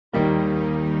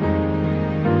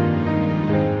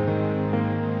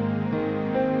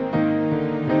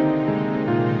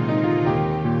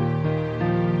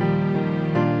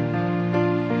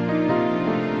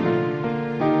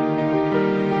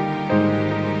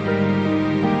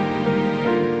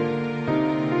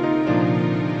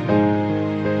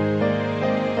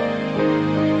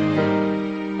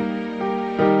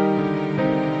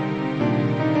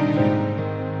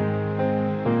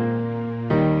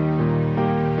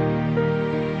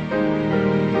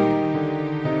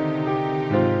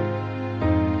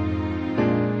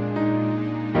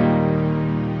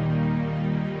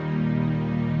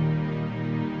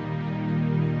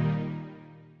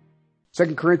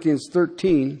2 Corinthians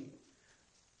 13,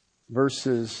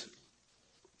 verses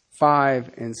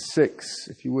 5 and 6.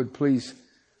 If you would please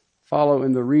follow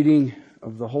in the reading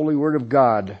of the Holy Word of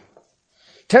God.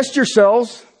 Test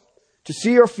yourselves to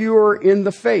see if you are in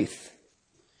the faith.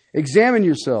 Examine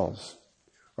yourselves.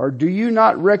 Or do you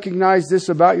not recognize this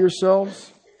about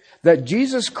yourselves, that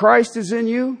Jesus Christ is in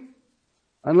you,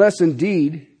 unless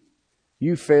indeed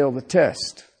you fail the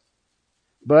test?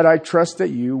 But I trust that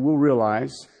you will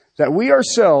realize that we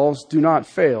ourselves do not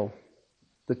fail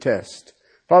the test.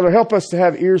 Father, help us to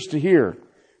have ears to hear.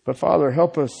 But Father,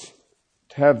 help us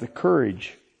to have the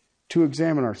courage to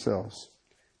examine ourselves,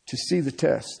 to see the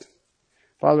test.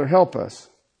 Father, help us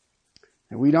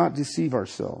that we not deceive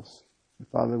ourselves.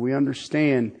 Father, we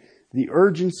understand the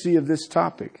urgency of this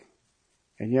topic.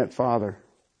 And yet, Father,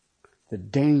 the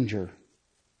danger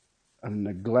of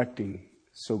neglecting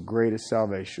so great a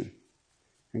salvation.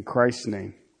 In Christ's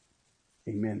name,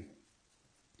 amen.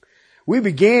 We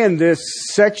began this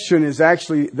section is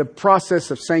actually the process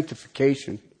of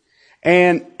sanctification.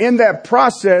 And in that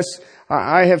process,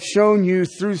 I have shown you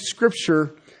through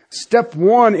Scripture, step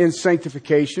one in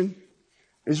sanctification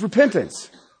is repentance.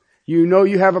 You know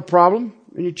you have a problem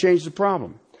and you change the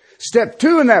problem. Step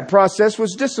two in that process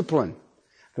was discipline.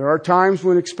 There are times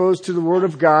when exposed to the Word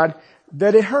of God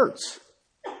that it hurts.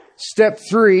 Step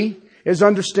three is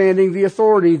understanding the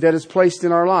authority that is placed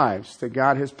in our lives, that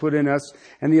God has put in us,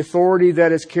 and the authority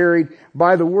that is carried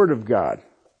by the Word of God.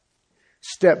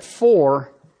 Step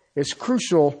four is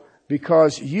crucial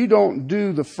because you don't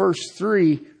do the first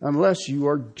three unless you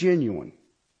are genuine.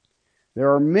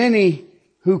 There are many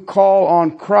who call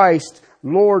on Christ,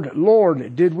 Lord,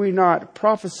 Lord, did we not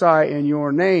prophesy in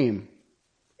your name?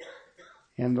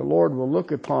 And the Lord will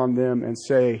look upon them and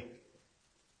say,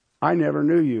 I never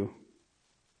knew you.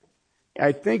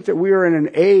 I think that we are in an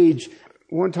age,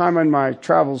 one time on my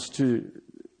travels to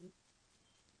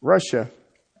Russia,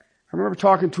 I remember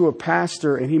talking to a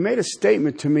pastor and he made a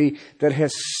statement to me that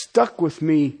has stuck with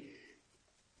me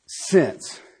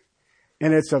since.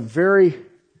 And it's a very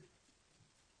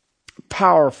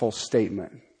powerful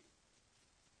statement.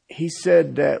 He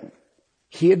said that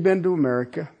he had been to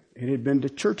America. He had been to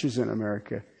churches in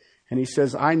America. And he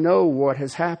says, I know what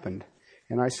has happened.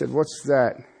 And I said, what's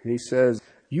that? And he says,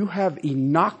 you have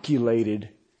inoculated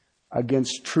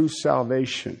against true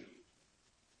salvation.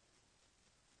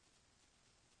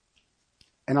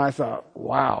 And I thought,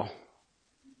 wow,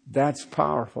 that's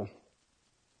powerful.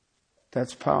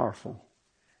 That's powerful.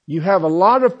 You have a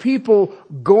lot of people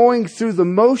going through the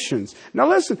motions. Now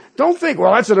listen, don't think,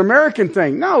 well, that's an American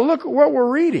thing. No, look at what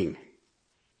we're reading.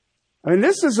 I mean,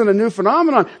 this isn't a new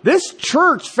phenomenon. This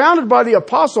church, founded by the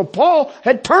Apostle Paul,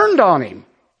 had turned on him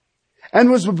and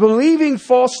was believing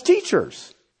false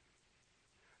teachers.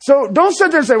 So don't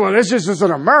sit there and say, well, this just is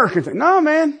an American thing. No,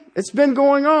 man, it's been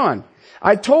going on.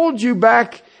 I told you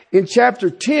back in chapter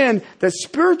 10 that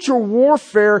spiritual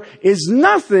warfare is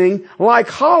nothing like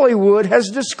Hollywood has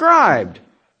described.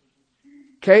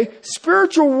 Okay?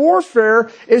 Spiritual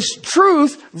warfare is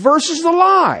truth versus the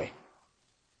lie.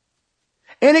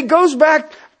 And it goes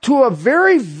back to a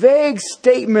very vague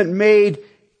statement made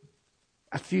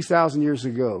a few thousand years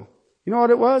ago. You know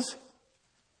what it was?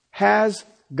 Has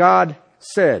God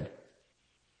said?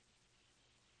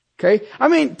 Okay? I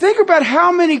mean, think about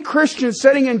how many Christians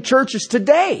sitting in churches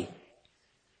today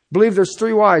believe there's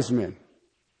three wise men.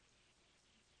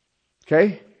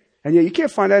 Okay? And yet you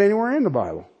can't find that anywhere in the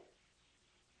Bible.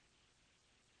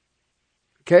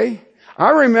 Okay? I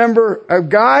remember a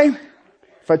guy,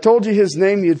 if I told you his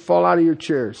name, you'd fall out of your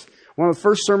chairs. One of the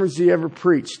first sermons he ever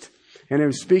preached. And it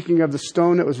was speaking of the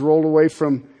stone that was rolled away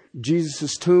from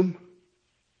Jesus' tomb.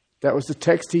 That was the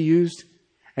text he used.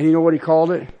 And you know what he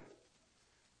called it?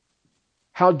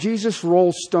 How Jesus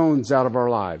rolls stones out of our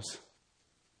lives.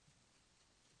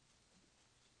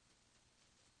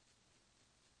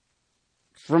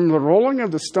 From the rolling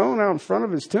of the stone out in front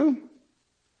of his tomb?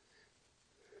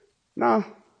 No,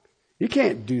 you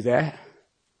can't do that.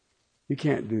 You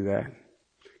can't do that.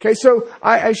 Okay, so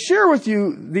I share with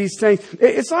you these things.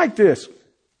 It's like this.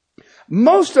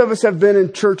 Most of us have been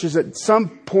in churches at some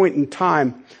point in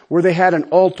time where they had an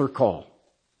altar call.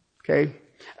 Okay?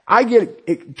 I get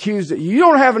accused that you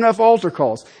don't have enough altar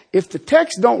calls. If the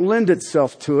text don't lend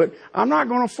itself to it, I'm not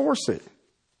going to force it.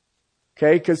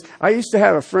 Okay? Because I used to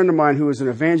have a friend of mine who was an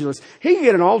evangelist. He could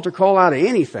get an altar call out of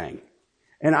anything.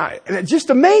 And it just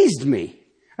amazed me.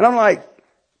 And I'm like,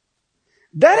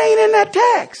 that ain't in that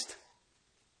text.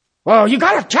 Well, you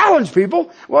got to challenge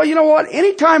people. Well, you know what?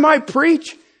 Anytime I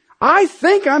preach, I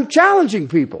think I'm challenging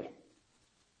people.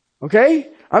 Okay?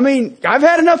 I mean, I've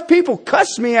had enough people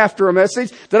cuss me after a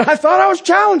message that I thought I was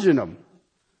challenging them.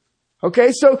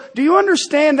 Okay, so do you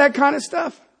understand that kind of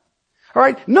stuff? All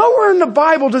right, nowhere in the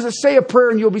Bible does it say a prayer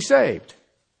and you'll be saved.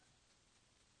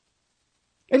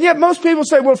 And yet most people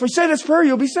say, well, if we say this prayer,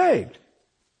 you'll be saved.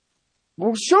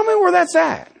 Well, show me where that's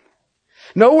at.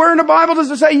 Nowhere in the Bible does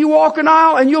it say you walk an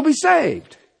aisle and you'll be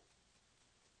saved.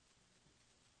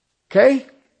 Okay?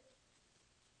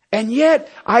 And yet,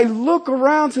 I look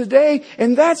around today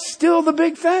and that's still the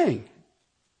big thing.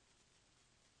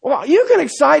 Well, you can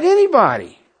excite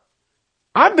anybody.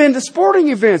 I've been to sporting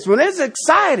events when it's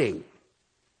exciting.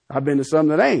 I've been to some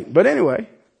that ain't. But anyway.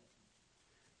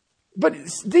 But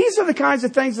these are the kinds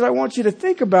of things that I want you to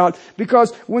think about,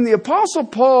 because when the Apostle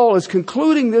Paul is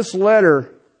concluding this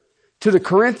letter to the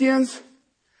Corinthians,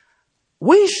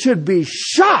 we should be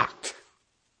shocked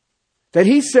that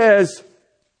he says,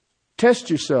 test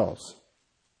yourselves.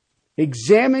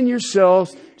 Examine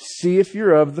yourselves, see if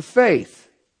you're of the faith.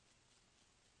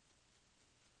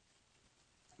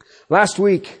 Last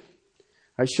week,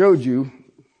 I showed you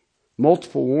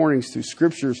multiple warnings through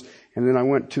scriptures, and then I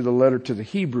went to the letter to the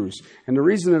Hebrews. And the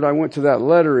reason that I went to that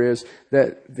letter is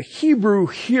that the Hebrew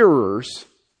hearers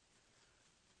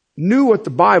knew what the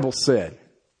Bible said.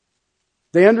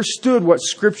 They understood what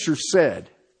Scripture said.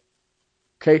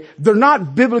 Okay? They're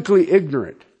not biblically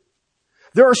ignorant.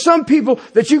 There are some people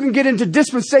that you can get into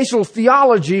dispensational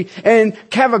theology and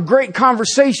have a great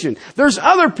conversation. There's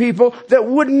other people that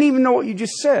wouldn't even know what you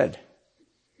just said.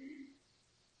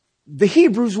 The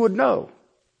Hebrews would know.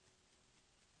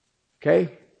 Okay?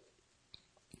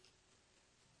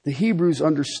 The Hebrews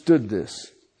understood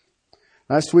this.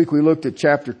 Last week we looked at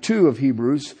chapter 2 of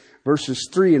Hebrews, verses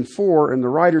 3 and 4, and the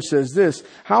writer says this: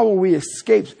 how will we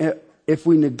escape if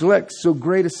we neglect so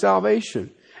great a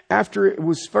salvation? After it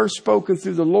was first spoken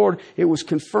through the Lord, it was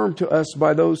confirmed to us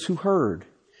by those who heard.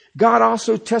 God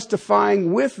also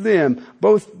testifying with them,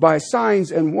 both by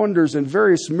signs and wonders and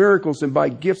various miracles and by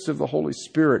gifts of the Holy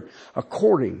Spirit,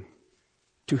 according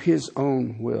to His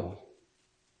own will.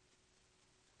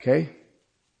 Okay?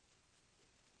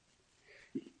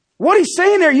 What he's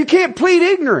saying there, you can't plead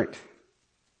ignorant.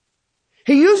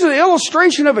 He uses the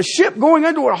illustration of a ship going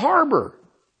into a harbor.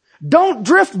 Don't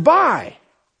drift by.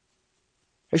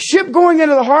 A ship going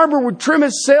into the harbor would trim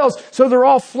his sails so they're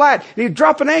all flat, and he'd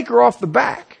drop an anchor off the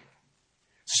back.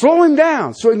 Slow him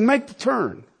down so he can make the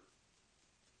turn.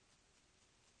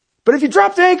 But if you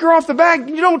drop the anchor off the back and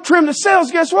you don't trim the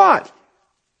sails, guess what?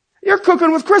 You're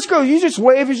cooking with Crisco. You just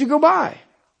wave as you go by.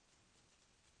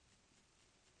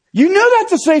 You knew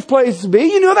that's a safe place to be.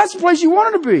 You knew that's the place you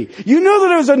wanted to be. You knew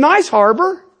that it was a nice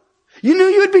harbor. You knew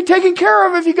you would be taken care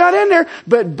of if you got in there.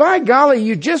 But by golly,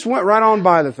 you just went right on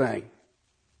by the thing.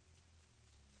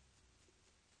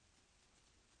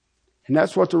 And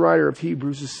that's what the writer of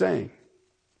Hebrews is saying.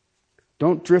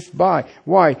 Don't drift by.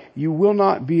 Why? You will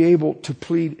not be able to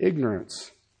plead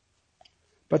ignorance.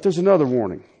 But there's another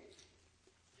warning.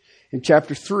 In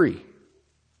chapter 3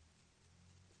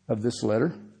 of this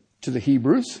letter to the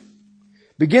Hebrews,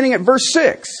 beginning at verse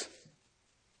 6.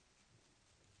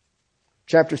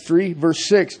 Chapter 3, verse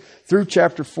 6 through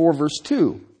chapter 4, verse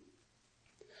 2.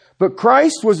 But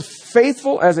Christ was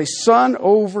faithful as a son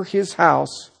over His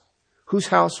house, whose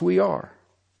house we are.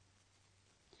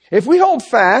 If we hold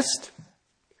fast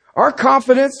our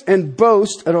confidence and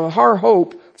boast of our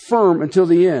hope firm until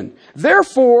the end.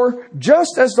 Therefore,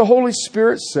 just as the Holy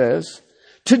Spirit says,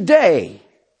 today,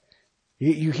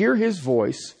 you hear His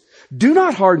voice, do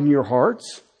not harden your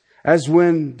hearts as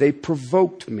when they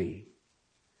provoked me,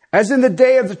 as in the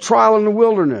day of the trial in the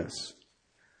wilderness,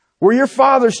 where your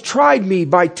fathers tried me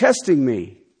by testing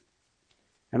me,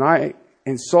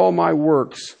 and saw my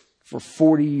works for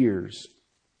 40 years.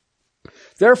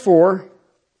 Therefore,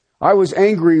 I was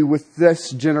angry with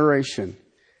this generation.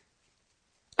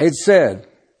 It said,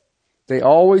 they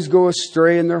always go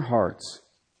astray in their hearts.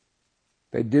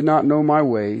 They did not know my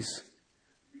ways.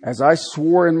 As I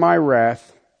swore in my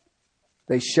wrath,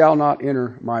 they shall not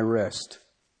enter my rest.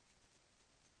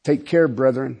 Take care,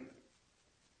 brethren,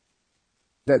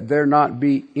 that there not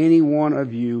be any one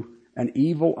of you an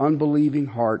evil, unbelieving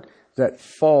heart that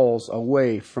falls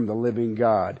away from the living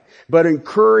God. But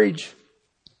encourage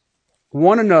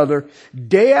one another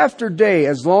day after day,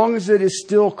 as long as it is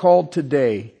still called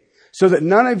today, so that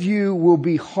none of you will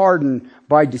be hardened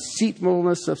by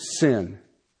deceitfulness of sin.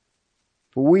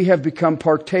 For we have become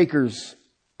partakers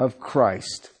of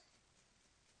Christ,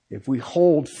 if we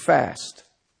hold fast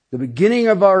the beginning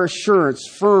of our assurance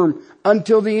firm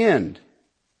until the end.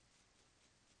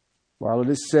 While it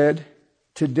is said,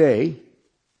 today,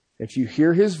 if you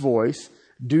hear His voice,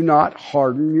 do not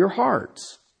harden your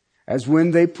hearts, as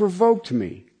when they provoked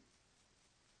me.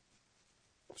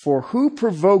 For who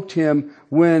provoked him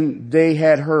when they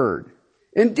had heard?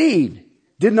 Indeed,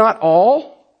 did not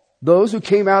all those who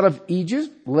came out of Egypt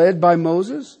led by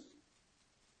Moses,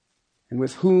 and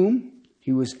with whom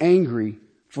he was angry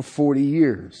for 40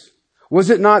 years?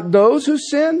 Was it not those who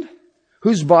sinned,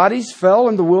 whose bodies fell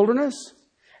in the wilderness?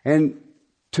 And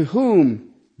to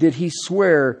whom did he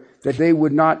swear that they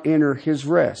would not enter his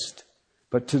rest,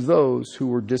 but to those who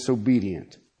were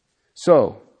disobedient?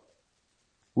 So,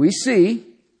 we see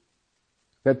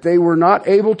that they were not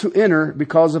able to enter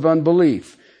because of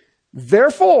unbelief.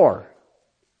 Therefore,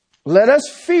 let us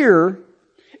fear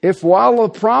if while the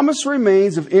promise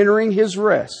remains of entering his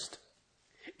rest,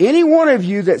 any one of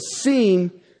you that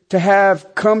seem to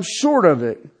have come short of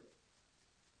it.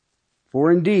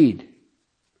 For indeed,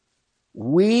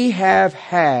 we have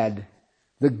had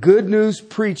the good news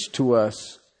preached to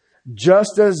us,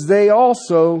 just as they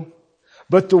also,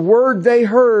 but the word they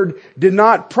heard did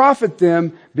not profit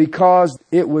them, because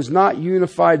it was not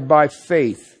unified by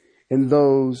faith in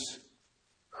those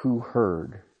who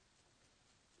heard.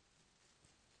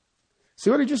 See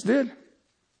what he just did?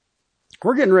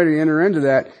 We're getting ready to enter into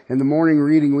that in the morning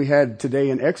reading we had today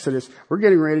in Exodus. We're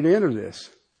getting ready to enter this.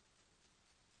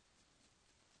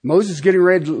 Moses is getting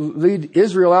ready to lead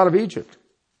Israel out of Egypt.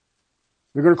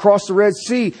 They're going to cross the Red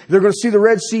Sea. They're going to see the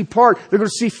Red Sea part. They're going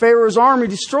to see Pharaoh's army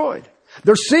destroyed.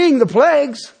 They're seeing the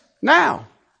plagues now.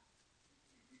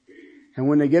 And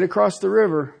when they get across the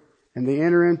river and they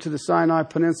enter into the Sinai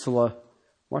Peninsula,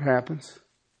 what happens?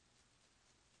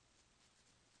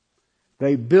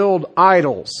 They build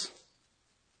idols.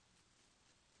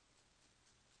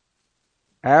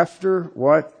 After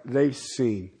what they've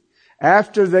seen.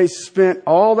 After they spent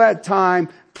all that time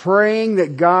praying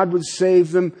that God would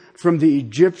save them from the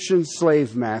Egyptian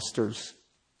slave masters,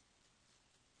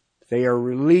 they are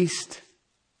released.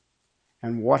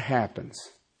 And what happens?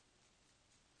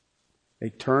 They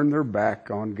turn their back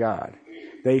on God.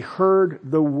 They heard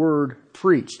the word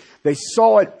preached. They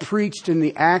saw it preached in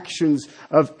the actions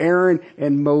of Aaron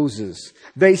and Moses.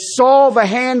 They saw the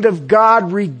hand of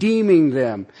God redeeming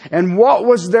them. And what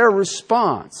was their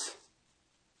response?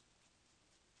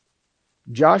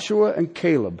 Joshua and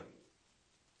Caleb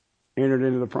entered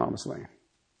into the promised land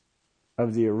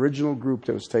of the original group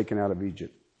that was taken out of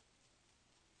Egypt.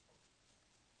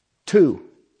 2.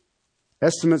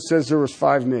 Estimate says there was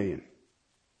 5 million.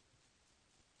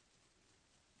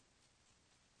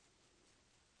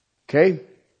 Okay?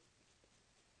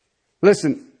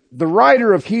 Listen, the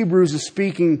writer of Hebrews is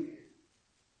speaking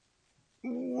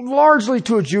largely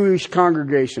to a Jewish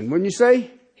congregation. Wouldn't you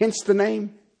say? Hence the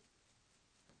name.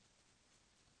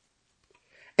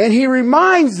 And he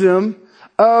reminds them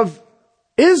of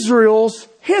Israel's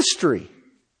history.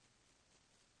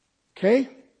 Okay?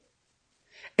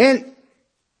 And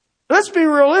let's be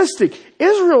realistic.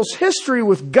 Israel's history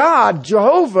with God,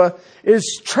 Jehovah,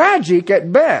 is tragic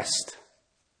at best.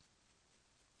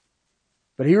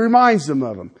 But he reminds them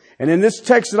of him. And in this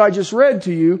text that I just read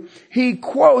to you, he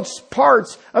quotes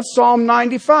parts of Psalm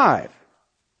 95.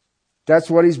 That's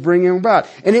what he's bringing about.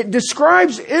 And it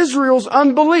describes Israel's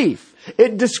unbelief.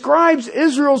 It describes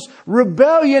Israel's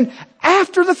rebellion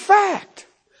after the fact.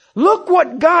 Look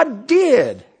what God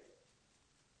did.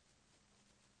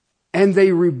 And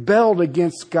they rebelled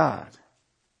against God.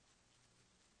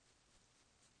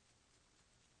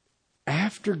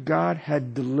 After God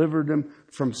had delivered them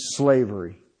from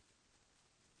slavery.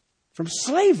 From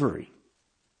slavery.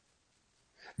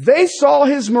 They saw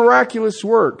his miraculous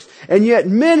works, and yet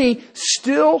many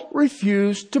still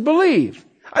refused to believe.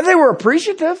 They were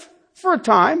appreciative for a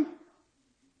time.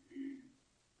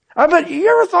 But you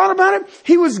ever thought about it?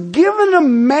 He was giving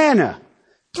them manna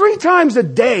 3 times a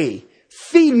day,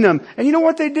 feeding them. And you know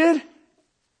what they did?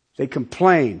 They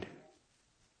complained.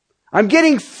 I'm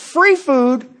getting free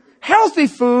food, healthy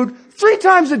food, 3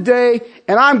 times a day,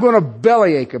 and I'm going to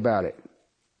bellyache about it.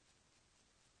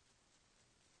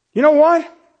 You know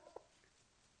what?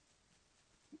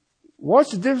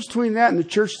 What's the difference between that and the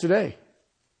church today?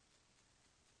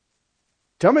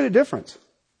 Tell me the difference.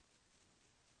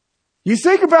 You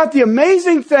think about the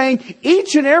amazing thing,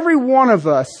 each and every one of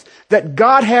us, that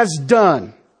God has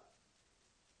done.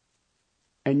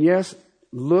 And yes,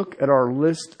 look at our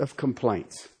list of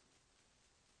complaints.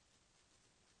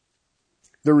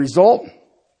 The result?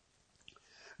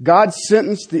 God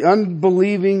sentenced the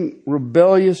unbelieving,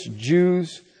 rebellious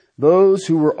Jews, those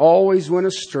who were always went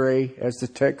astray, as the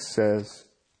text says.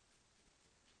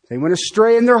 They went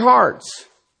astray in their hearts.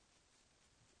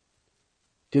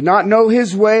 Did not know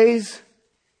his ways.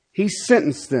 He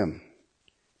sentenced them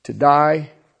to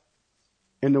die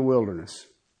in the wilderness.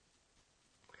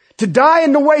 To die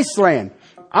in the wasteland.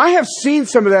 I have seen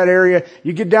some of that area.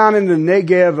 You get down in the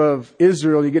Negev of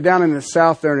Israel, you get down in the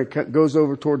south there, and it goes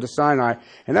over toward the Sinai.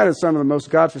 And that is some of the most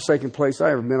godforsaken place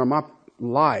I ever been in my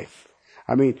life.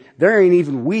 I mean, there ain't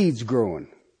even weeds growing.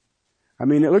 I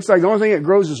mean, it looks like the only thing that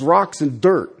grows is rocks and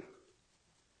dirt.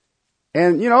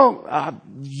 And,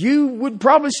 you would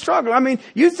probably struggle. I mean,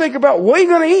 you think about what are you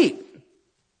going to eat?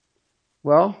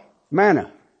 Well,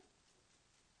 manna.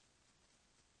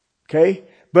 Okay?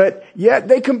 But yet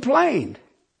they complained.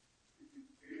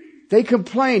 They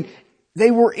complained.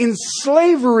 They were in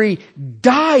slavery,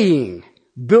 dying,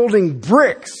 building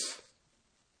bricks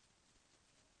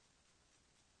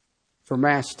for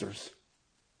masters.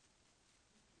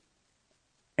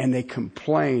 And they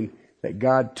complained that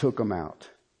God took them out.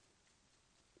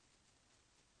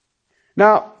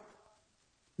 Now,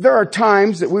 there are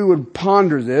times that we would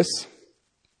ponder this,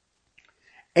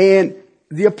 and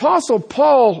the Apostle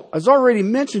Paul has already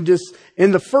mentioned this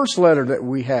in the first letter that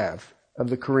we have of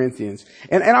the Corinthians.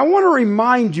 And I want to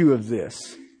remind you of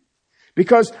this,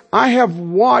 because I have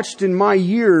watched in my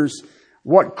years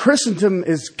what Christendom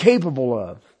is capable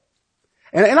of.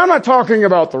 And I'm not talking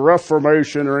about the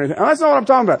Reformation or anything. That's not what I'm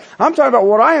talking about. I'm talking about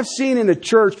what I have seen in the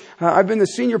church. I've been the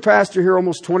senior pastor here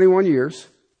almost 21 years.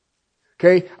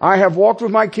 Okay, I have walked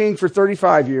with my King for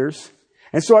 35 years.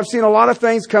 And so I've seen a lot of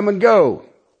things come and go.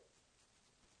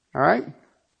 All right?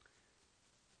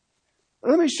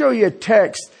 Let me show you a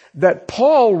text that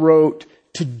Paul wrote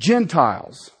to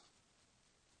Gentiles.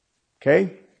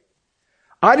 Okay?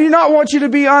 I do not want you to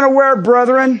be unaware,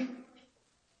 brethren.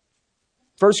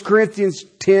 1 Corinthians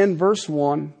 10, verse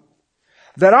 1.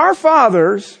 That our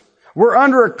fathers were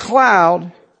under a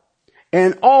cloud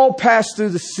and all passed through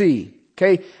the sea.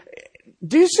 Okay?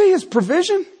 Do you see His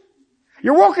provision?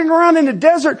 You're walking around in the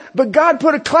desert, but God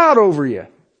put a cloud over you.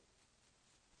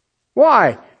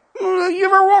 Why? You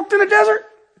ever walked in the desert?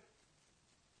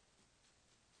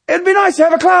 It'd be nice to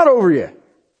have a cloud over you.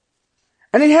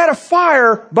 And He had a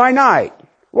fire by night.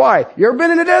 Why? You ever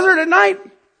been in the desert at night?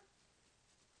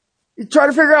 You try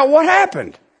to figure out what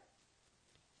happened.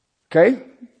 Okay?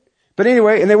 But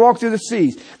anyway, and they walked through the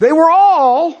seas. They were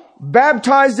all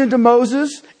baptized into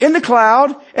Moses in the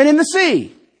cloud and in the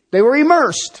sea. They were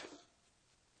immersed.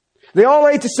 They all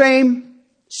ate the same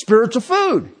spiritual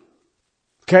food.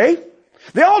 Okay?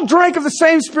 They all drank of the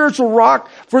same spiritual rock,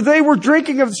 for they were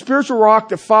drinking of the spiritual rock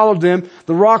that followed them.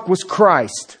 The rock was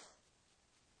Christ.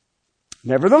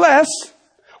 Nevertheless,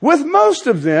 with most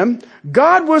of them,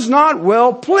 God was not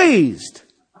well pleased,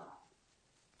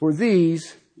 for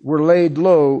these were laid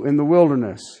low in the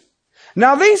wilderness.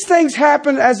 Now these things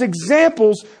happen as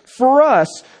examples for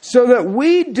us, so that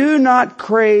we do not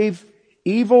crave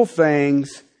evil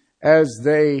things as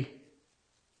they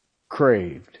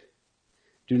craved.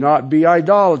 Do not be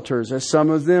idolaters, as some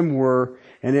of them were,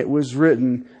 and it was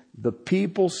written, the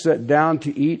people sat down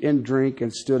to eat and drink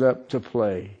and stood up to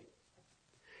play.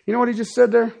 You know what he just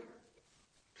said there?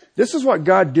 This is what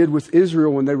God did with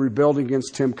Israel when they rebelled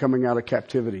against Him coming out of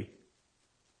captivity.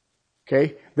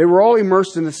 Okay? They were all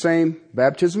immersed in the same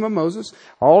baptism of Moses,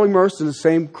 all immersed in the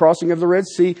same crossing of the Red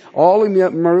Sea, all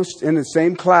immersed in the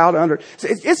same cloud under.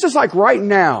 It's just like right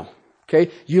now.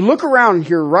 Okay? You look around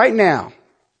here right now.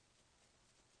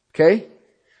 Okay?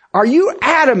 Are you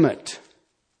adamant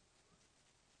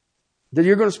that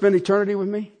you're going to spend eternity with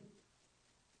me?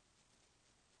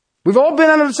 We've all been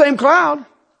under the same cloud.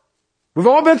 We've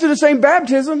all been through the same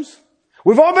baptisms.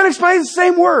 We've all been exposed to the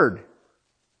same word.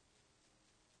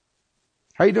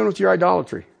 How are you doing with your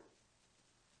idolatry?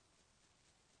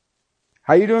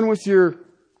 How are you doing with your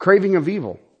craving of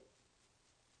evil?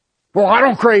 Well, I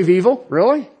don't crave evil.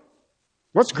 Really?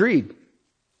 What's greed?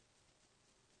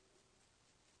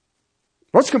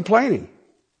 What's complaining?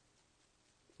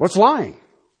 What's lying?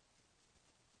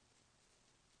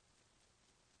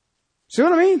 See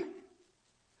what I mean?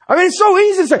 I mean, it's so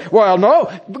easy to say, well,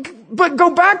 no, but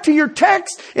go back to your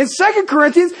text in 2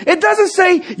 Corinthians. It doesn't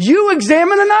say you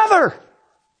examine another.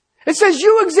 It says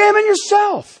you examine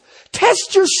yourself.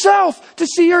 Test yourself to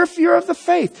see if you're of the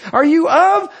faith. Are you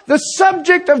of the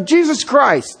subject of Jesus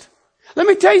Christ? Let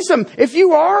me tell you something. If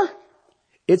you are,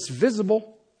 it's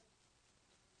visible.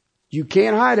 You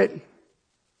can't hide it.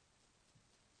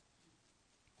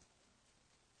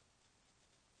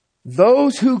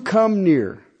 Those who come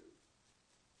near.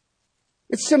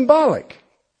 It's symbolic.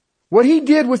 What He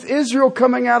did with Israel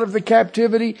coming out of the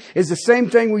captivity is the same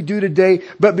thing we do today.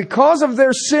 But because of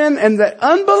their sin and their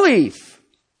unbelief,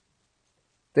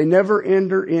 they never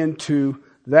enter into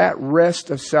that rest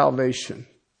of salvation.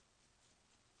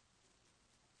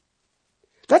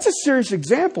 That's a serious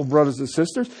example, brothers and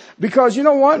sisters. Because you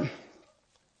know what?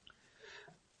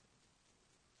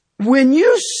 when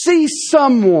you see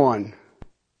someone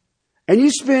and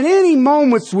you spend any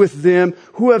moments with them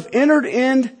who have entered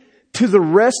into the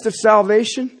rest of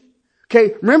salvation,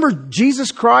 okay, remember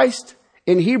Jesus Christ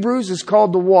in Hebrews is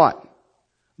called the what?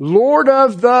 Lord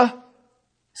of the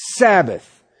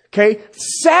Sabbath. Okay,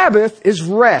 Sabbath is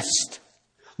rest.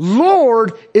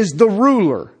 Lord is the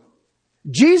ruler.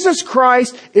 Jesus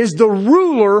Christ is the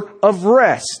ruler of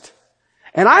rest.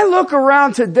 And I look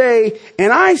around today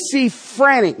and I see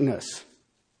franticness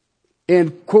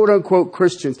in quote unquote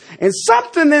Christians. And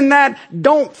something in that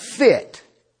don't fit.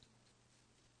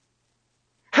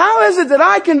 How is it that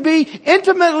I can be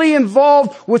intimately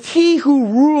involved with He who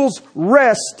rules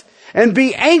rest and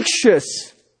be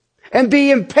anxious and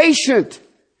be impatient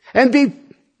and be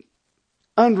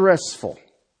unrestful?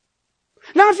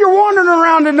 Now, if you're wandering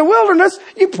around in the wilderness,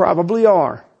 you probably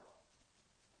are.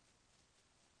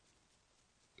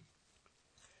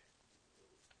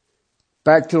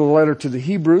 Back to the letter to the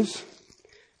Hebrews.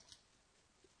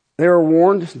 They are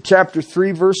warned in chapter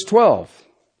 3, verse 12.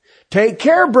 Take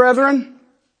care, brethren,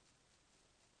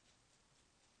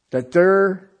 that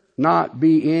there not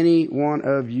be any one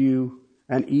of you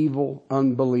an evil,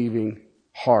 unbelieving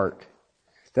heart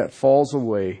that falls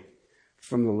away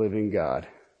from the living God.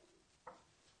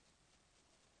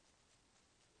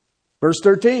 Verse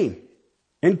 13.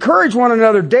 Encourage one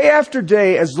another day after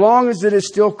day as long as it is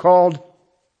still called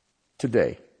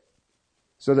today,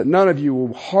 so that none of you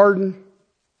will harden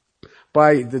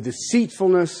by the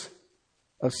deceitfulness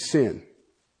of sin.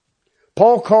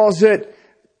 Paul calls it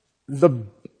the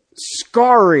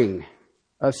scarring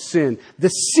of sin, the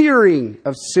searing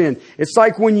of sin. It's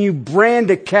like when you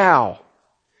brand a cow.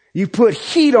 You put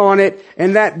heat on it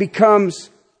and that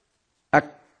becomes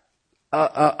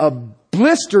a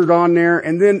blistered on there,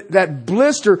 and then that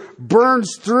blister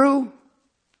burns through,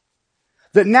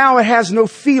 that now it has no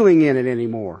feeling in it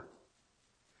anymore.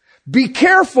 Be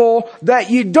careful that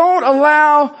you don't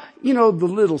allow, the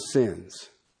little sins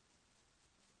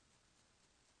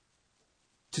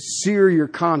to sear your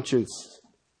conscience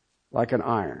like an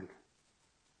iron.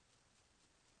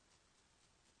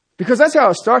 Because that's how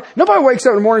it starts. Nobody wakes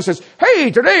up in the morning and says,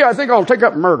 hey, today I think I'll take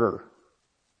up murder.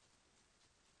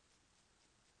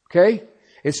 Okay?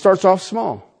 It starts off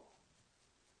small.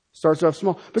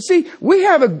 But see, we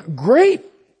have a great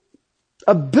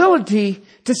ability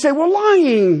to say, well,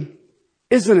 lying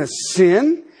isn't a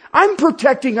sin. I'm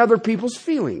protecting other people's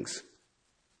feelings.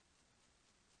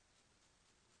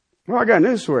 Well, I got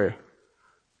news for you.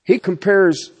 He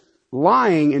compares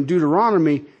lying in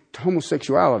Deuteronomy to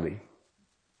homosexuality.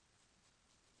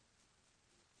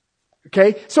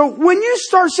 Okay? So when you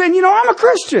start saying, I'm a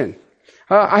Christian.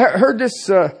 I heard this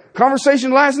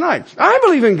conversation last night. I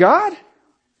believe in God.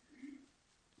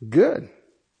 Good.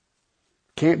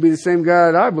 Can't be the same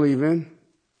God I believe in.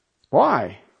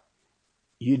 Why?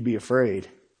 You'd be afraid.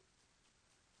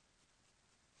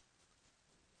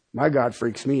 My God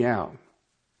freaks me out.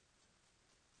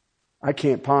 I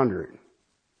can't ponder it.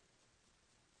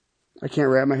 I can't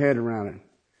wrap my head around it.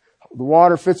 The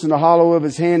water fits in the hollow of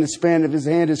His hand. The span of His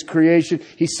hand is creation.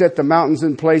 He set the mountains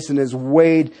in place and has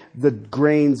weighed the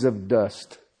grains of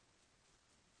dust.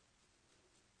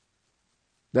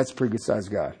 That's a pretty good sized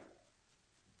God.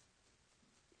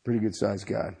 Pretty good sized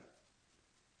God.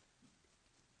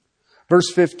 Verse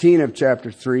 15 of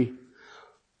chapter 3.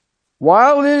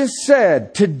 While it is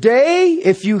said, today,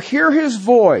 if you hear His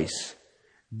voice,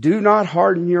 do not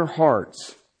harden your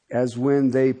hearts as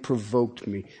when they provoked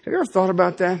me. Have you ever thought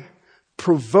about that?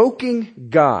 Provoking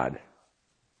God.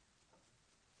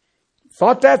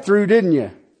 Thought that through, didn't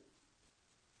you?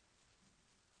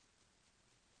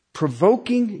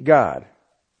 Provoking God.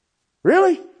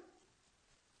 Really?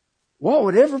 What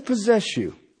would ever possess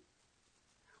you?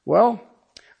 Well,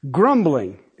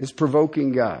 grumbling is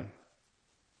provoking God.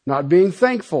 Not being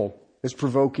thankful is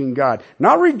provoking God.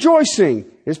 Not rejoicing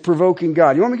is provoking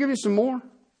God. You want me to give you some more?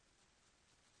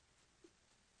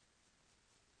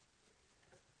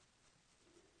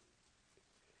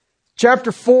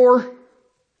 Chapter 4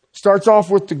 starts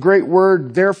off with the great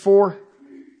word, therefore,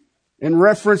 in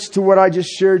reference to what I just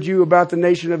shared you about the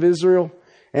nation of Israel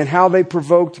and how they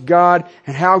provoked God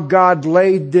and how God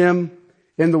laid them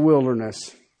in the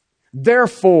wilderness.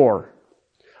 Therefore,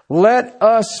 let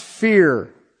us fear.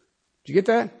 Did you get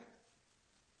that?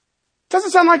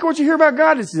 Doesn't sound like what you hear about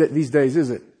God these days,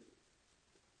 is it?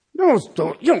 No,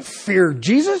 you don't fear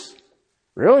Jesus.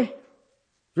 Really?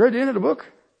 You read the end of the book?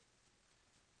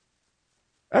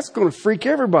 That's going to freak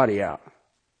everybody out.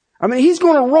 I mean, He's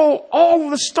going to roll all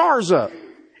of the stars up.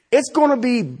 It's going to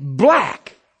be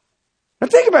black. Now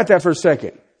think about that for a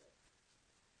second.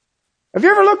 Have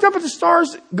you ever looked up at the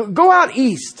stars? Go out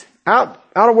east out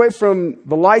away from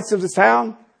the lights of the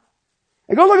town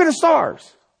and go look at the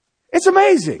stars. It's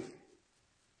amazing.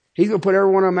 He's going to put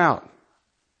every one of them out.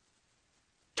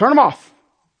 Turn them off.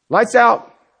 Lights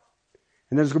out.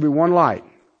 And there's going to be one light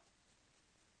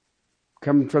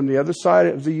coming from the other side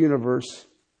of the universe,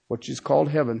 which is called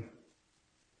heaven.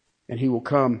 And he will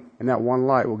come, and that one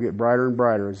light will get brighter and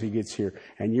brighter as he gets here.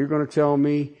 And you're going to tell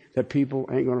me that people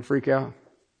ain't going to freak out?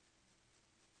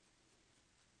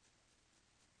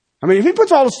 I mean, if he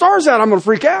puts all the stars out, I'm going to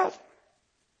freak out.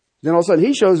 Then all of a sudden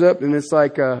he shows up, and it's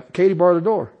like Katie bar the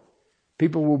door.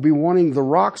 People will be wanting the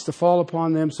rocks to fall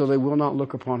upon them so they will not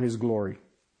look upon his glory.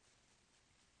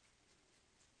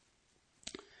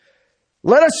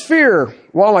 Let us fear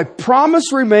while a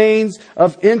promise remains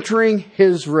of entering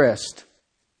his rest.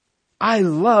 I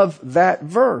love that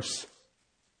verse.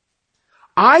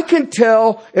 I can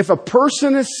tell if a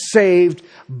person is saved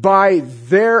by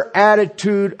their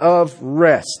attitude of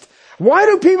rest. Why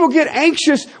do people get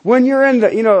anxious when you're in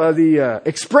the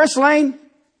express lane?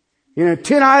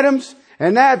 10 items,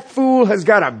 and that fool has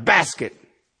got a basket.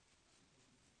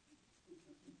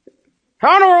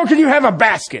 How in the world can you have a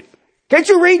basket? Can't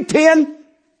you read 10?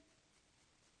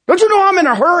 Don't you know I'm in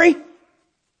a hurry?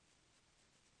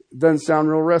 Doesn't sound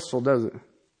real restful, does it?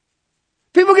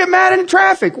 People get mad in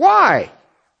traffic. Why?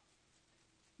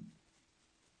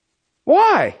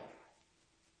 Why?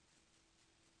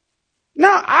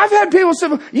 Now, I've had people say,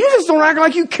 you just don't act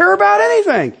like you care about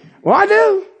anything. Well, I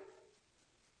do.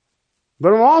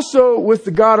 But I'm also with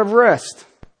the God of rest.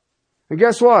 And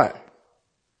guess what?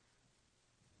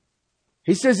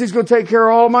 He says he's going to take care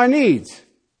of all my needs.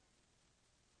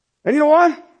 And you know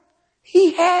what?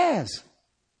 He has.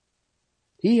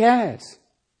 He has.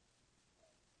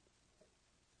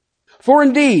 For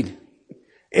indeed,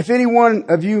 if any one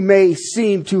of you may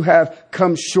seem to have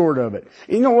come short of it.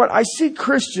 You know what? I see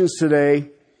Christians today,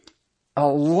 a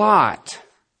lot,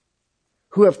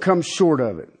 who have come short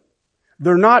of it.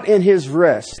 They're not in his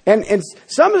rest. And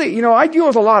some of the, I deal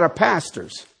with a lot of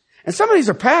pastors. And some of these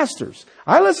are pastors.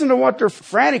 I listen to what they're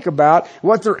frantic about,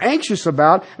 what they're anxious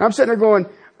about, and I'm sitting there going,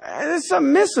 there's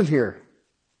something missing here.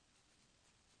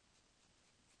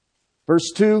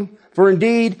 Verse 2, for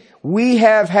indeed, we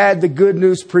have had the good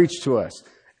news preached to us.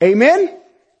 Amen?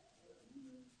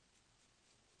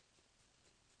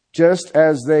 Just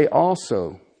as they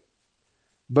also.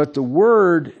 But the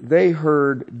word they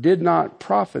heard did not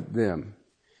profit them,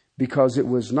 because it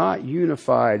was not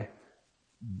unified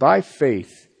by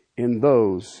faith in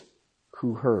those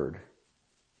who heard.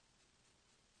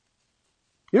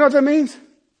 You know what that means?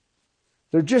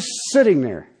 They're just sitting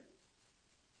there.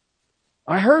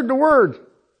 I heard the word.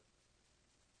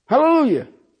 Hallelujah.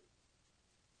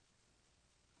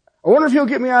 I wonder if he'll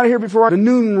get me out of here before the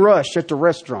noon rush at the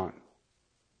restaurant.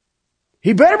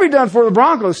 He better be done before the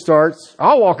Broncos starts.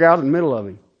 I'll walk out in the middle of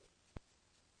him.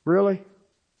 Really?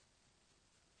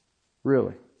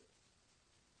 Really?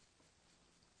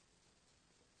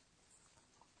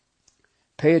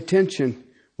 Pay attention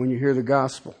when you hear the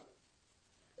gospel.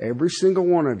 Every single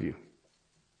one of you.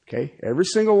 Okay? Every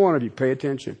single one of you, pay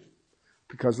attention.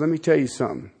 Because let me tell you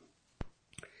something.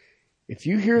 If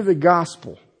you hear the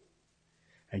gospel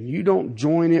and you don't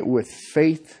join it with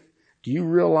faith, do you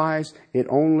realize it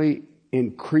only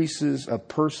increases a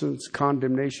person's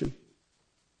condemnation?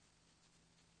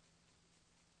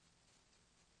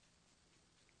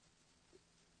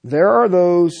 There are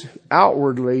those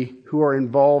outwardly who are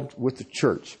involved with the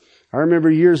church. I remember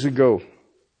years ago,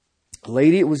 a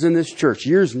lady, it was in this church,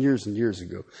 years and years and years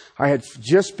ago. I had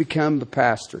just become the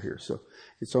pastor here, so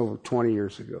it's over 20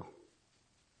 years ago.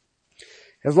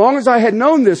 As long as I had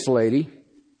known this lady,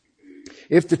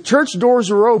 if the church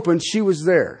doors were open, she was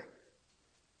there.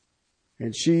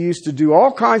 And she used to do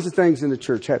all kinds of things in the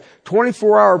church. Had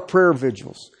 24-hour prayer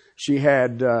vigils. She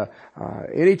had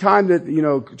any time that,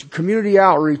 community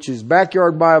outreaches,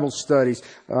 backyard Bible studies,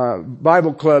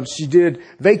 Bible clubs. She did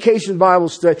vacation Bible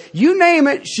study. You name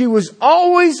it, she was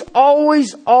always,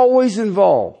 always, always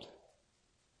involved.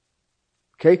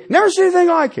 Okay? Never seen anything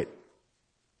like it.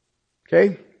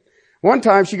 Okay? One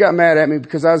time she got mad at me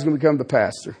because I was going to become the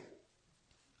pastor.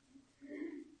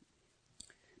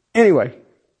 Anyway,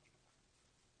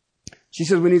 she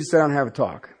says, we need to sit down and have a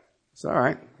talk. It's all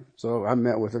right. So I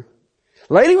met with her.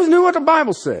 Lady knew what the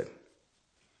Bible said,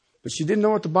 but she didn't know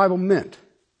what the Bible meant.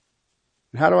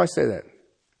 And how do I say that?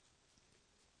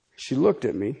 She looked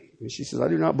at me and she says, I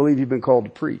do not believe you've been called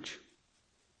to preach.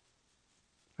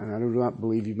 And I do not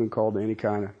believe you've been called to any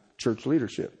kind of church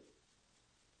leadership.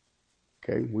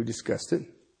 Okay, we discussed it.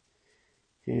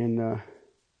 And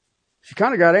she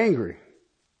kind of got angry.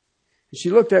 And she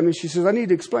looked at me and she says, I need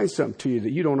to explain something to you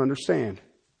that you don't understand.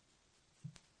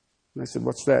 And I said,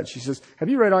 what's that? She says, have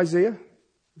you read Isaiah?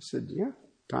 I said, yeah,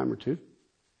 time or two.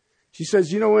 She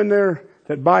says, you know in there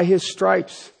that by his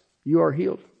stripes you are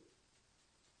healed?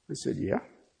 I said, yeah.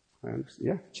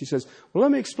 Yeah. She says, well,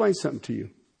 let me explain something to you.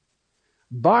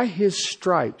 By his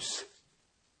stripes,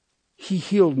 he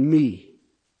healed me,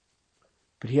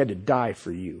 but he had to die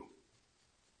for you.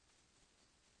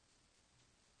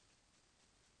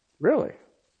 Really?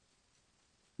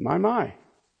 My.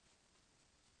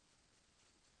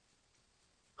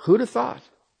 Who'd have thought?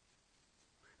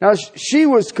 Now, she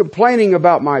was complaining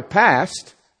about my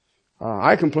past.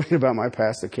 I complain about my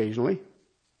past occasionally.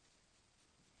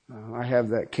 I have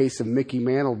that case of Mickey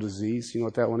Mantle disease. You know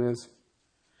what that one is?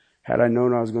 Had I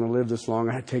known I was going to live this long,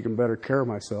 I'd taken better care of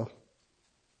myself.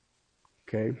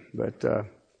 Okay, but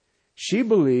she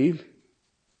believed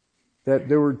that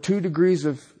there were 2 degrees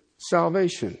of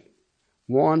salvation.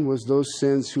 One was those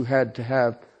sins who had to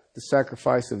have the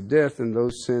sacrifice of death, and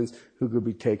those sins who could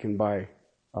be taken by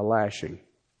a lashing.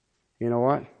 You know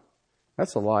what?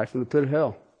 That's a lie from the pit of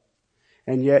hell.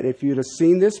 And yet, if you'd have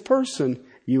seen this person,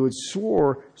 you would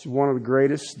swore she's one of the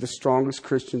greatest, the strongest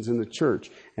Christians in the church.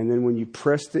 And then when you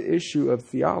press the issue of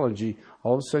theology,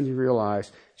 all of a sudden you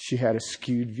realize she had a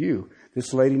skewed view.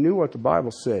 This lady knew what the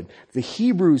Bible said. The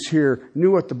Hebrews here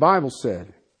knew what the Bible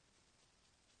said.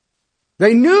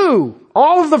 They knew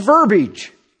all of the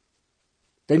verbiage.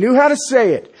 They knew how to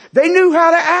say it. They knew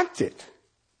how to act it.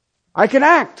 I can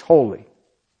act holy.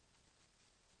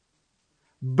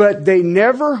 But they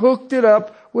never hooked it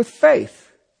up with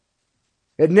faith.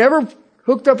 It never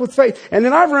hooked up with faith. And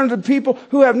then I've run into people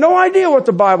who have no idea what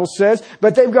the Bible says,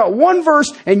 but they've got one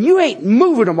verse and you ain't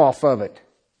moving them off of it.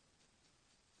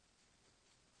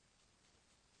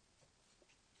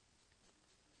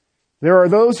 There are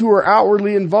those who are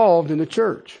outwardly involved in the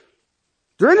church.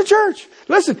 They're in the church.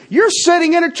 Listen, you're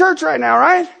sitting in a church right now,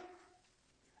 right?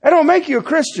 That don't make you a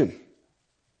Christian.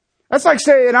 That's like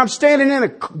saying I'm standing in a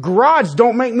garage,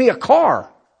 don't make me a car.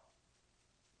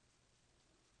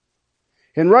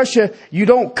 In Russia, you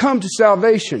don't come to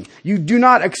salvation. You do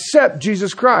not accept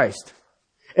Jesus Christ.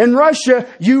 In Russia,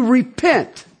 you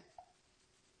repent.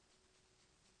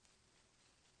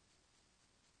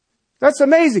 That's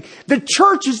amazing. The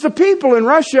church is the people in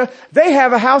Russia. They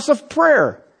have a house of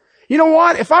prayer. You know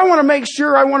what? If I want to make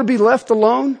sure I want to be left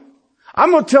alone,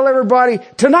 I'm going to tell everybody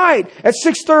tonight at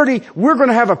 6:30, we're going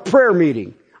to have a prayer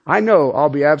meeting. I know I'll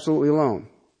be absolutely alone.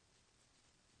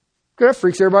 That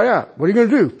freaks everybody out. What are you going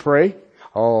to do? Pray?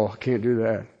 Oh, I can't do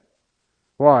that.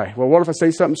 Why? Well, what if I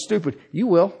say something stupid? You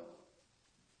will.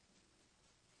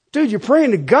 Dude, you're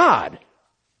praying to God.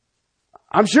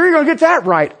 I'm sure you're going to get that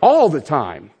right all the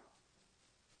time.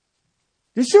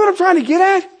 You see what I'm trying to get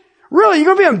at? Really,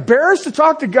 you're going to be embarrassed to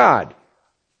talk to God.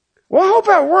 Well, I hope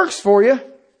that works for you.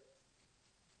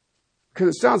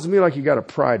 Because it sounds to me like you got a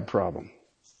pride problem.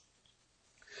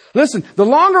 Listen, the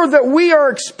longer that we are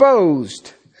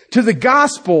exposed to the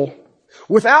gospel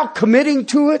without committing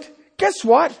to it, guess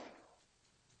what?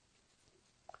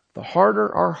 The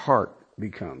harder our heart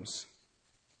becomes.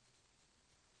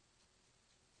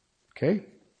 Okay?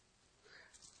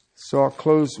 So I'll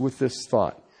close with this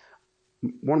thought.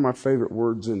 One of my favorite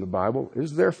words in the Bible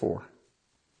is therefore.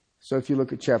 So if you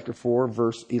look at chapter 4,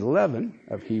 verse 11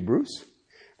 of Hebrews,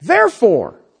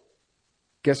 therefore,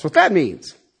 guess what that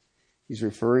means? He's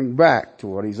referring back to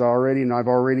what he's already, and I've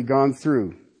already gone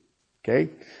through.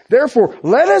 Okay? Therefore,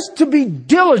 let us to be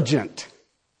diligent.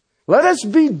 Let us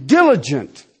be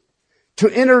diligent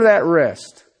to enter that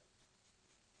rest,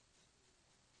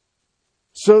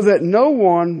 so that no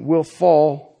one will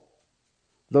fall,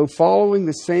 though following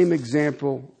the same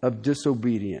example of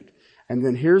disobedient. And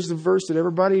then here's the verse that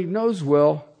everybody knows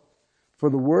well. For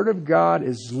the word of God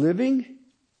is living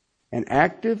and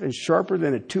active and sharper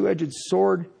than a two-edged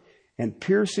sword, and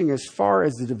piercing as far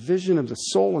as the division of the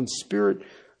soul and spirit,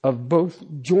 of both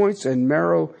joints and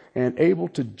marrow, and able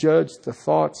to judge the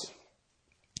thoughts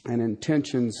and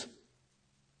intentions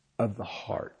of the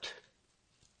heart.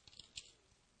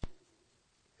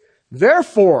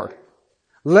 Therefore,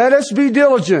 let us be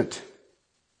diligent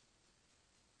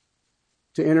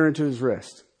to enter into his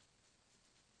rest.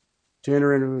 To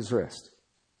enter into his rest.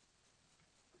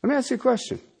 Let me ask you a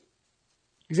question.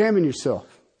 Examine yourself.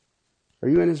 Are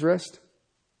you in his rest?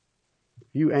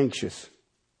 Are you anxious?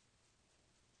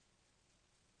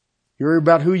 You worried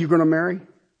about who you're going to marry? Are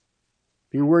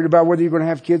you worried about whether you're going to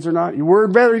have kids or not? You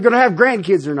worried about whether you're going to have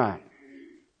grandkids or not?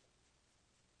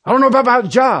 I don't know about the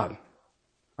job.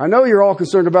 I know you're all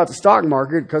concerned about the stock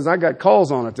market because I got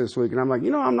calls on it this week. And I'm like,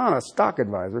 I'm not a stock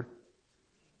advisor.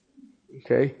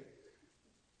 Okay.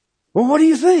 Well, what do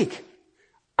you think?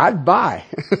 I'd buy.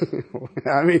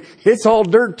 I mean, it's all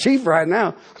dirt cheap right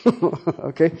now.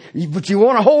 Okay. But you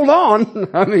want to hold on.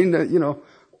 I mean,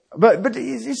 but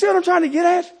you see what I'm trying to get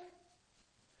at?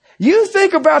 You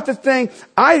think about the thing.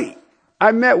 I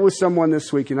met with someone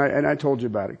this week and I told you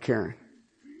about it, Karen.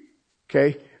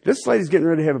 Okay. This lady's getting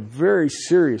ready to have a very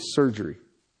serious surgery.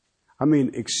 I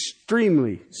mean,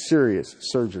 extremely serious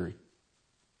surgery.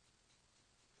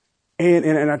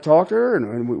 And I talked to her,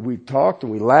 and we talked,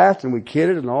 and we laughed, and we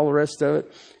kidded, and all the rest of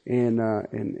it. And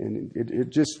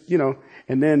it just,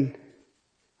 and then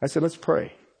I said, let's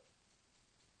pray.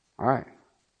 All right.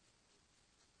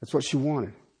 That's what she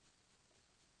wanted.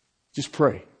 Just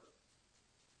pray.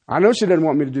 I know she doesn't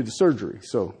want me to do the surgery,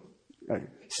 so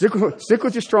stick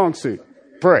with your strong suit.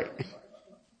 Pray.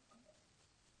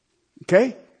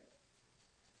 Okay?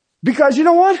 Because you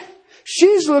know what?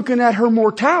 She's looking at her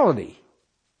mortality.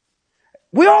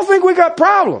 We all think we got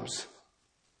problems.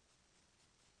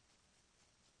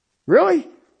 Really?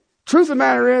 Truth of the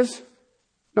matter is,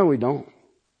 no, we don't.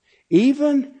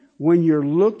 Even when you're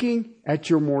looking at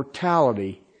your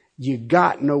mortality, you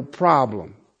got no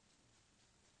problem.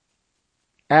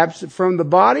 Absent from the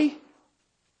body,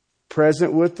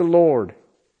 present with the Lord.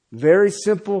 Very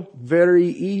simple, very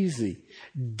easy.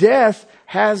 Death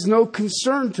has no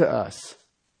concern to us.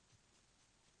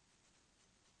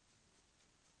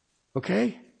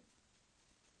 Okay?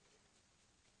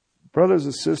 Brothers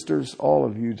and sisters, all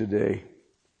of you today,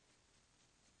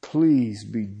 please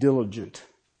be diligent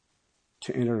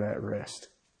to enter that rest.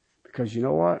 Because you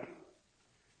know what?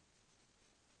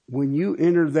 When you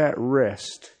enter that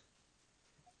rest,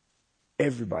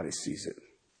 everybody sees it.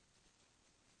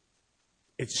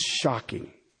 It's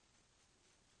shocking.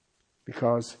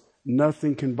 Because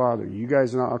nothing can bother you. You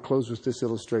guys, and I'll close with this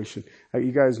illustration.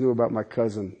 You guys knew about my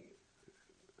cousin.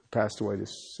 Passed away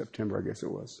this September, I guess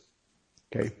it was.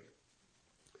 Okay.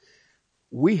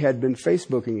 We had been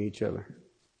Facebooking each other.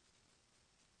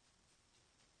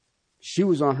 She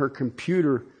was on her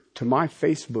computer to my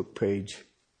Facebook page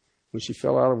when she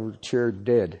fell out of her chair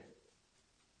dead.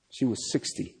 She was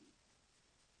 60.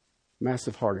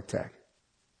 Massive heart attack.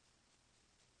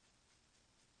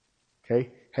 Okay.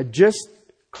 Had just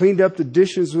cleaned up the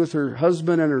dishes with her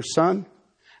husband and her son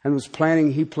and was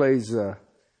planning, he plays,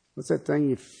 what's that thing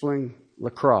you fling?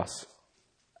 Lacrosse.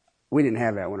 We didn't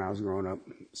have that when I was growing up.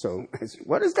 So,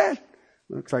 what is that?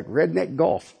 Looks like redneck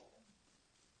golf.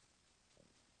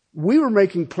 We were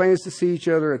making plans to see each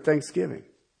other at Thanksgiving.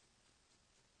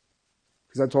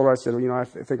 Because I told her, I said, I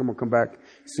think I'm going to come back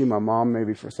see my mom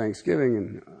maybe for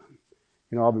Thanksgiving,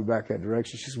 and I'll be back that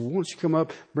direction. She said, well, why don't you come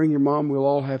up, bring your mom, we'll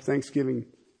all have Thanksgiving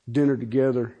dinner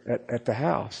together at the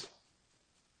house.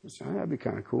 I said, that'd be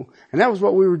kind of cool. And that was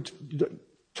what we were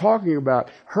talking about.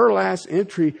 Her last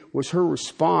entry was her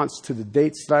response to the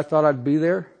dates that I thought I'd be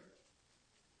there.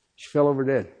 She fell over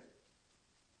dead.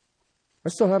 I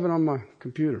still have it on my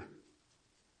computer.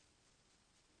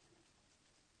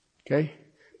 Okay?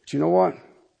 But you know what?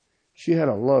 She had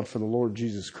a love for the Lord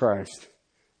Jesus Christ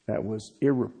that was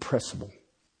irrepressible.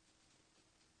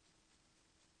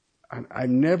 I've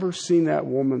never seen that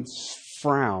woman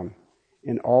frown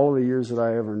in all the years that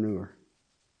I ever knew her.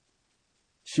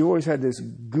 She always had this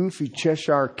goofy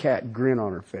Cheshire cat grin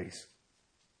on her face.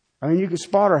 I mean, you could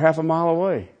spot her half a mile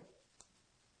away.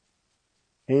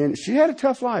 And she had a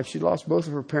tough life. She lost both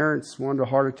of her parents, one to a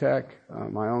heart attack,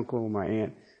 my uncle and my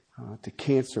aunt, to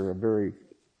cancer, a very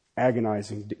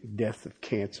agonizing death of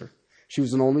cancer. She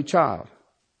was an only child.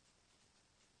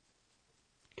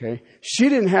 Okay? She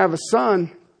didn't have a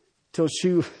son till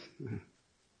she was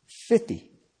 50.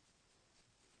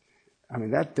 I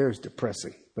mean, that there's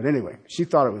depressing. But anyway, she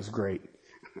thought it was great.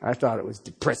 I thought it was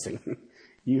depressing.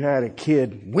 You had a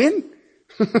kid. When?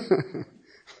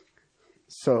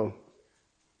 So,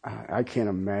 I can't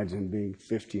imagine being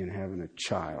 50 and having a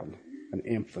child, an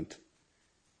infant.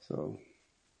 So,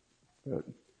 but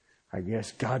I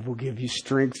guess God will give you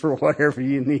strength for whatever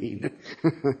you need.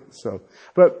 So,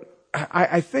 but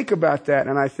I think about that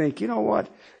and I think, you know what?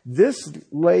 This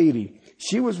lady,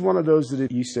 she was one of those that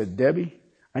if you said, Debbie,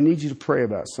 I need you to pray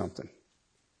about something.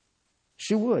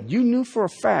 She would. You knew for a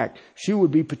fact she would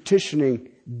be petitioning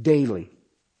daily.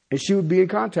 And she would be in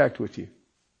contact with you.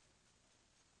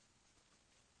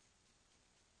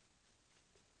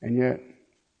 And yet,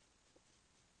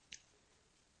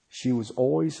 she was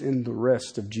always in the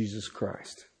rest of Jesus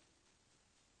Christ.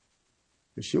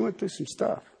 And she went through some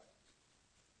stuff.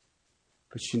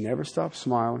 But she never stopped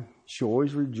smiling. She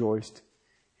always rejoiced.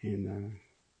 And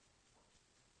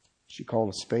she called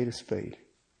a spade a spade.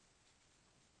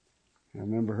 I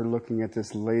remember her looking at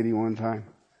this lady one time,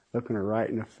 looking her right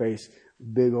in the face,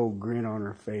 big old grin on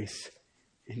her face.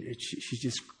 And she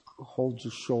just holds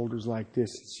her shoulders like this.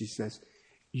 And she says,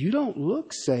 "You don't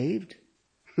look saved."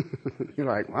 You're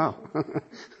like, wow,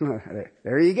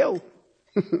 there you go.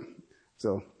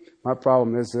 So my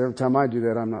problem is every time I do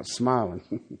that, I'm not smiling.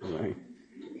 Right?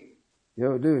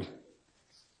 Yo, dude.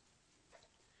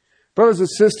 Brothers and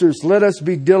sisters, let us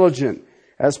be diligent.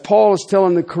 As Paul is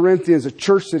telling the Corinthians, a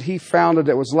church that he founded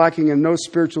that was lacking in no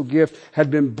spiritual gift had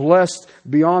been blessed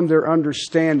beyond their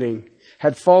understanding,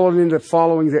 had fallen into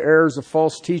following the errors of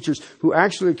false teachers who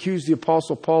actually accused the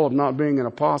Apostle Paul of not being an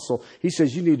apostle. He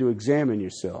says you need to examine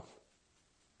yourself.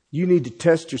 You need to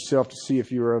test yourself to see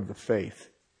if you are of the faith.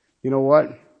 You know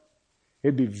what?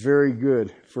 It'd be very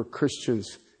good for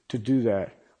Christians to do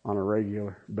that on a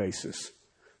regular basis.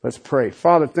 Let's pray.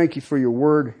 Father, thank you for your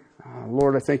word.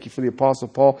 Lord, I thank you for the Apostle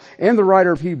Paul and the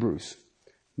writer of Hebrews,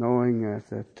 knowing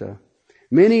that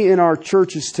many in our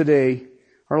churches today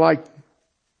are like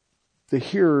the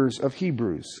hearers of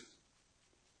Hebrews.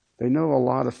 They know a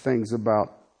lot of things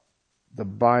about the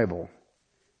Bible,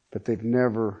 but they've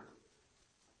never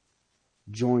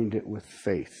joined it with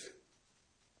faith.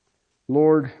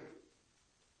 Lord,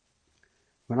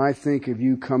 when I think of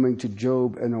you coming to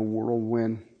Job in a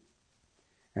whirlwind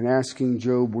and asking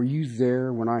Job, were you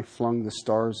there when I flung the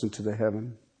stars into the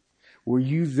heaven? Were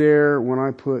you there when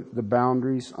I put the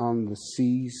boundaries on the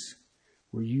seas?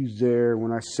 Were you there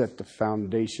when I set the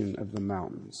foundation of the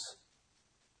mountains?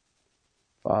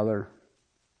 Father,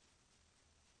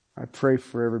 I pray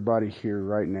for everybody here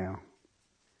right now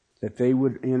that they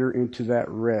would enter into that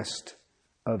rest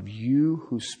of you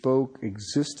who spoke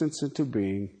existence into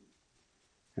being,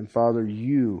 and Father,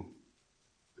 you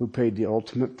who paid the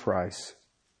ultimate price,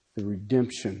 the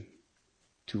redemption,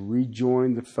 to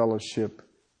rejoin the fellowship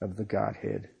of the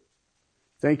Godhead.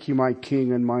 Thank you, my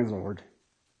King and my Lord.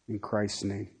 In Christ's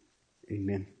name,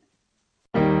 amen.